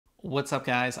What's up,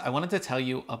 guys? I wanted to tell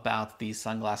you about these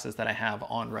sunglasses that I have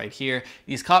on right here.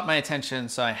 These caught my attention,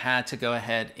 so I had to go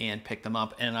ahead and pick them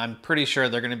up, and I'm pretty sure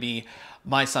they're gonna be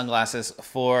my sunglasses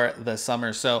for the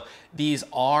summer. So these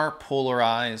are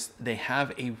polarized. They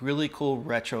have a really cool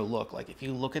retro look. Like if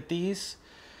you look at these,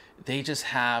 they just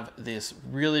have this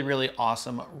really, really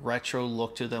awesome retro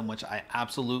look to them, which I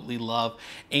absolutely love.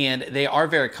 And they are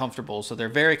very comfortable. So they're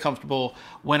very comfortable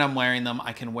when I'm wearing them.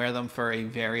 I can wear them for a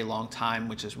very long time,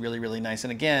 which is really, really nice. And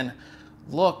again,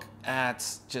 look at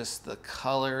just the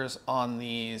colors on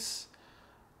these.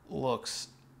 Looks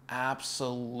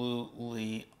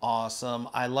absolutely awesome.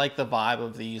 I like the vibe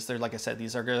of these. They're, like I said,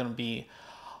 these are going to be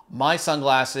my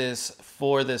sunglasses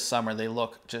for this summer. They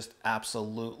look just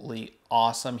absolutely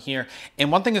awesome here.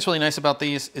 And one thing that's really nice about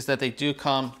these is that they do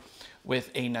come with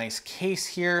a nice case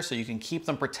here, so you can keep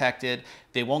them protected.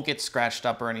 They won't get scratched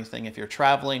up or anything if you're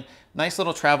traveling. Nice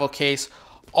little travel case.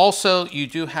 Also, you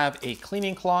do have a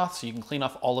cleaning cloth, so you can clean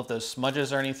off all of those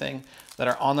smudges or anything that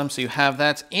are on them. So you have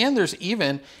that. And there's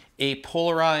even a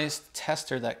polarized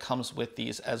tester that comes with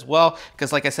these as well,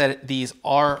 because like I said, these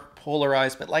are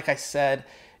polarized. But like I said,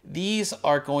 these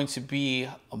are going to be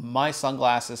my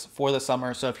sunglasses for the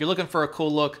summer. So if you're looking for a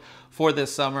cool look for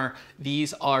this summer,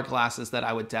 these are glasses that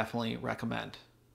I would definitely recommend.